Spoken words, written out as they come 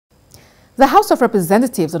The House of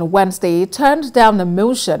Representatives on Wednesday turned down a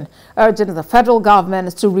motion urging the federal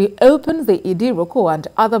government to reopen the Idiroko and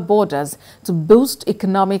other borders to boost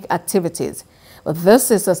economic activities. But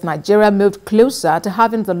this is as Nigeria moved closer to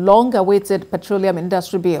having the long-awaited petroleum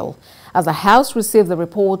industry bill, as the House received the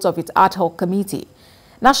report of its ad hoc committee.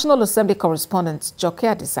 National Assembly correspondent Joke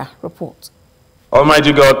Adisa reports.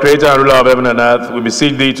 Almighty God, creator and ruler of heaven and earth, we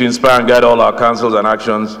beseech thee to inspire and guide all our counsels and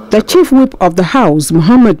actions. The Chief Whip of the House,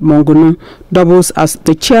 Mohammed Mongono, doubles as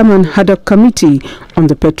the chairman ad hoc committee on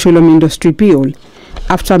the petroleum industry bill.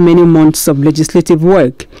 After many months of legislative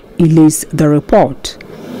work, he lays the report.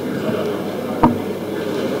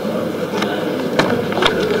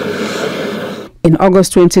 In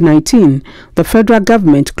August 2019, the federal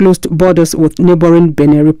government closed borders with neighboring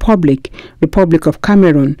Benin Republic, Republic of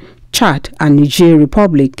Cameroon, Chad and Niger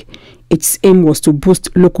Republic. Its aim was to boost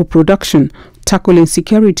local production, tackle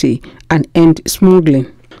insecurity and end smuggling.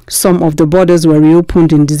 Some of the borders were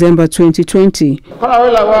reopened in December 2020. The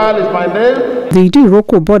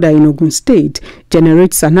Idiroko border in Ogun State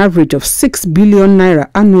generates an average of 6 billion naira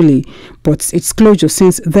annually, but its closure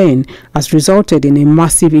since then has resulted in a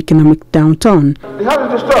massive economic downturn. It has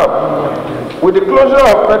to stop. With the closure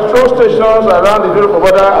of petrol stations around the Idiroko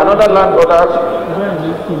border and other land borders,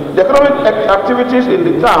 the economic activities in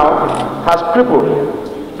the town has crippled,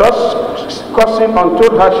 thus causing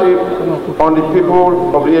untold hardship on the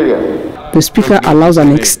people of the area. The Speaker allows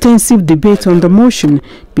an extensive debate on the motion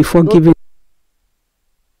before giving